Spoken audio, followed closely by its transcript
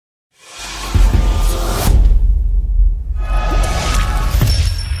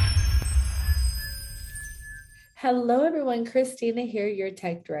Hello everyone, Christina here, your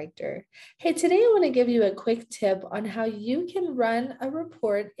tech director. Hey, today I want to give you a quick tip on how you can run a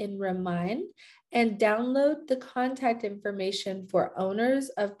report in Remine and download the contact information for owners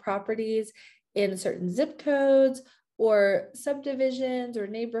of properties in certain zip codes or subdivisions or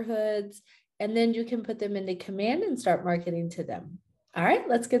neighborhoods, and then you can put them into command and start marketing to them. All right,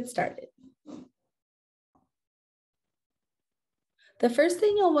 let's get started. The first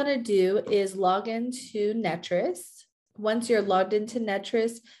thing you'll want to do is log into Netris. Once you're logged into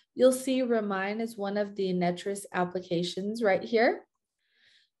Netris, you'll see Remine as one of the Netris applications right here.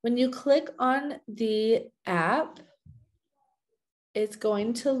 When you click on the app, it's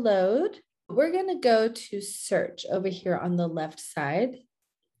going to load. We're going to go to search over here on the left side.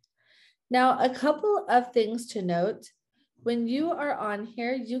 Now, a couple of things to note. When you are on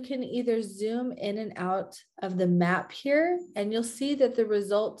here, you can either zoom in and out of the map here, and you'll see that the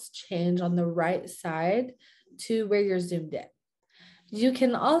results change on the right side to where you're zoomed in. You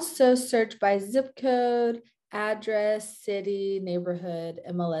can also search by zip code, address, city, neighborhood,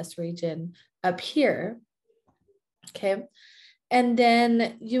 MLS region up here, okay? And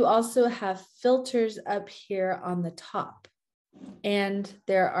then you also have filters up here on the top, and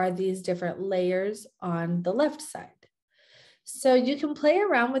there are these different layers on the left side. So you can play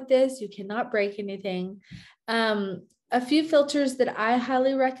around with this. You cannot break anything. A few filters that I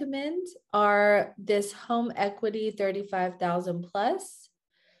highly recommend are this home equity 35,000 plus,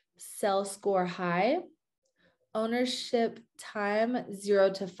 sell score high, ownership time 0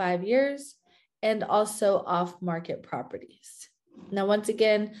 to 5 years, and also off-market properties. Now, once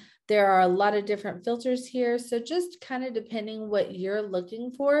again, there are a lot of different filters here. So just kind of depending what you're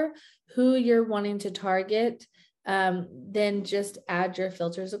looking for, who you're wanting to target, then just add your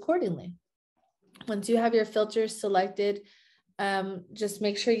filters accordingly. Once you have your filters selected, just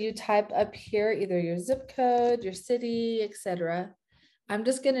make sure you type up here either your zip code, your city, etc. I'm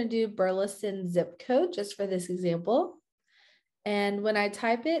just going to do Burleson zip code just for this example. And when I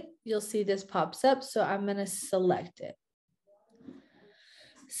type it, you'll see this pops up. So I'm going to select it.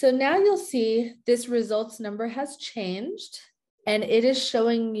 So now you'll see this results number has changed. And it is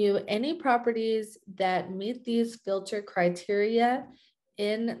showing you any properties that meet these filter criteria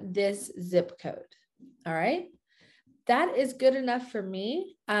in this zip code. All right. That is good enough for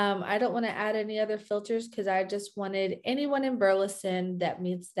me. I don't want to add any other filters because I just wanted anyone in Burleson that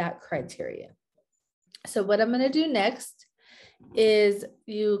meets that criteria. So what I'm going to do next is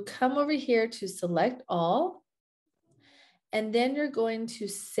you come over here to select all, and then you're going to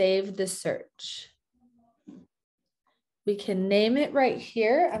save the search. We can name it right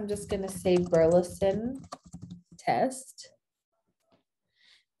here. I'm just going to say Burleson test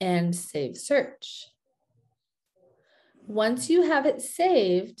and save search. Once you have it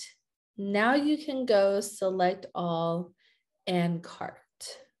saved, now you can go select all and cart.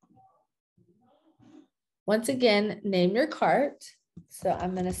 Once again, name your cart. So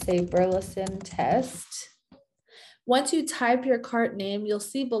I'm going to say Burleson test. Once you type your cart name, you'll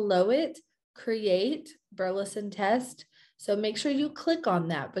see below it, create Burleson test. So make sure you click on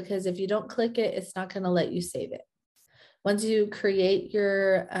that, because if you don't click it, it's not going to let you save it. Once you create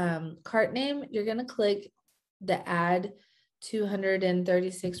your cart name, you're going to click the add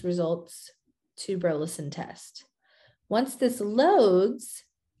 236 results to Burleson test. Once this loads,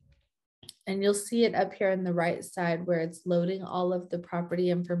 and you'll see it up here on the right side where it's loading all of the property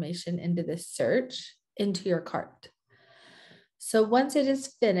information into this search into your cart. So once it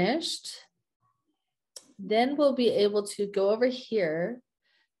is finished, then we'll be able to go over here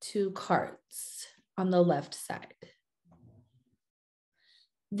to carts on the left side.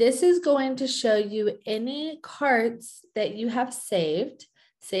 This is going to show you any carts that you have saved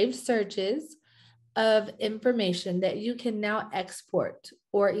searches of information that you can now export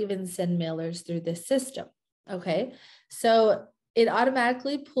or even send mailers through this system. Okay, so it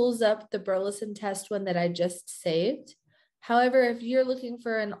automatically pulls up the Burleson test one that I just saved. However, if you're looking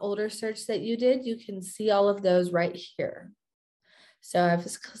for an older search that you did, you can see all of those right here. So I've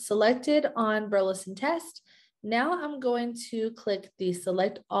selected on Burleson test. Now I'm going to click the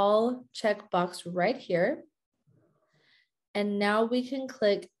select all checkbox right here. And now we can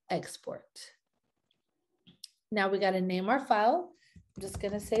click export. Now we got to name our file. I'm just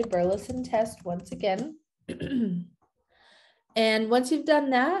going to say Burleson test once again. And once you've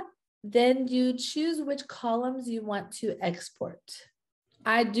done that, then you choose which columns you want to export.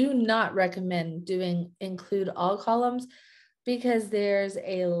 I do not recommend doing include all columns because there's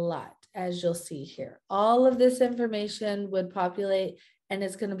a lot, as you'll see here. All of this information would populate, and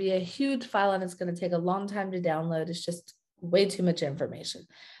it's going to be a huge file, and it's going to take a long time to download. It's just way too much information.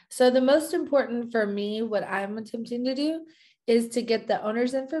 So the most important for me, what I'm attempting to do is to get the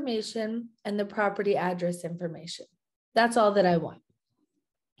owner's information and the property address information. That's all that I want.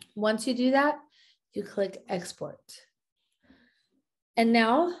 Once you do that, you click export. And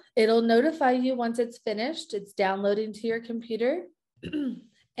now it'll notify you once it's finished, it's downloading to your computer.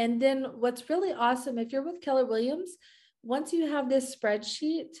 And then what's really awesome, if you're with Keller Williams, once you have this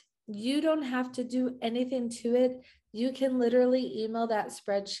spreadsheet, you don't have to do anything to it. You can literally email that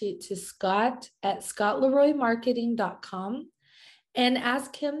spreadsheet to Scott at scottleroymarketing.com and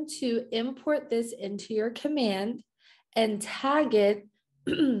ask him to import this into your command and tag it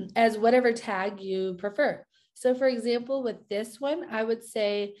as whatever tag you prefer. So for example, with this one, I would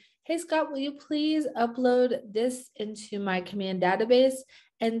say, hey, Scott, will you please upload this into my command database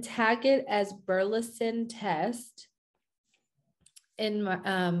and tag it as Burleson test in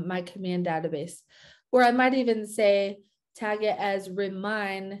my command database? Or I might even say, tag it as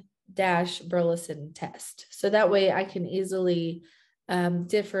Remine Burleson test. So that way I can easily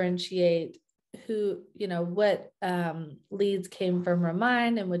differentiate what leads came from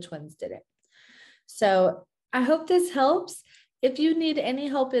Remine and which ones didn't. So I hope this helps. If you need any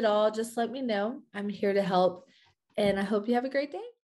help at all, just let me know. I'm here to help, and I hope you have a great day.